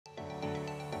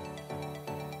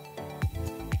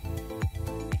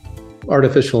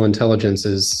artificial intelligence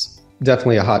is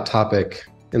definitely a hot topic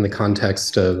in the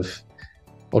context of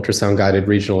ultrasound-guided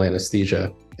regional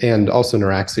anesthesia and also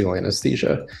neuraxial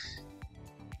anesthesia.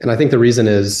 And I think the reason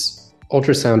is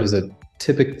ultrasound is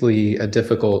typically a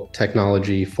difficult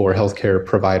technology for healthcare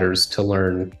providers to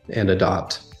learn and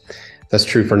adopt. That's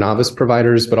true for novice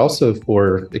providers, but also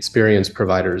for experienced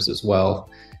providers as well.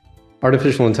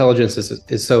 Artificial intelligence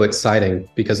is so exciting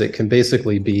because it can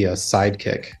basically be a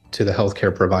sidekick to the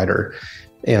healthcare provider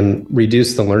and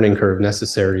reduce the learning curve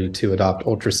necessary to adopt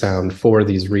ultrasound for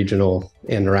these regional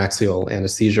and neuraxial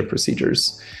anesthesia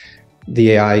procedures.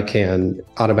 The AI can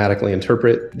automatically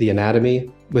interpret the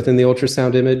anatomy within the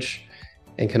ultrasound image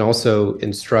and can also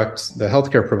instruct the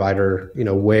healthcare provider,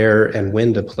 where and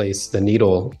when to place the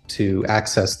needle to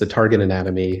access the target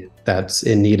anatomy that's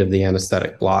in need of the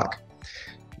anesthetic block.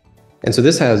 And so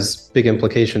this has big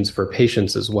implications for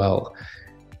patients as well.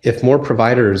 If more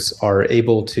providers are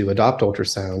able to adopt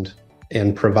ultrasound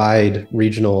and provide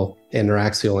regional and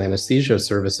neuraxial anesthesia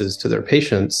services to their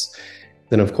patients,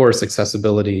 then of course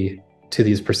accessibility to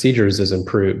these procedures is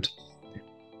improved.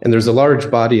 And there's a large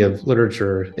body of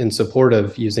literature in support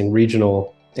of using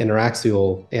regional and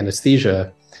neuraxial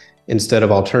anesthesia instead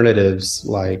of alternatives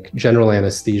like general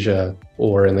anesthesia,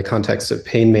 or in the context of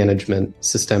pain management,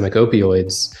 systemic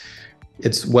opioids.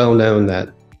 It's well known that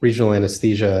regional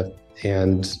anesthesia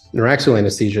and neuraxial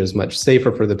anesthesia is much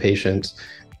safer for the patient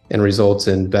and results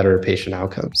in better patient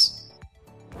outcomes.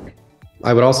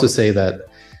 I would also say that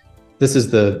this is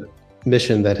the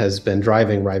mission that has been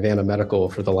driving RIVANNA Medical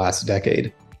for the last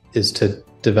decade, is to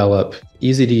develop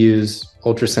easy-to-use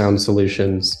ultrasound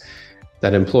solutions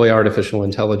that employ artificial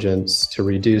intelligence to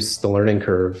reduce the learning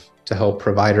curve to help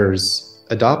providers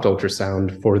adopt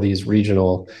ultrasound for these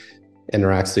regional and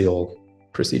neuraxial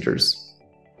procedures.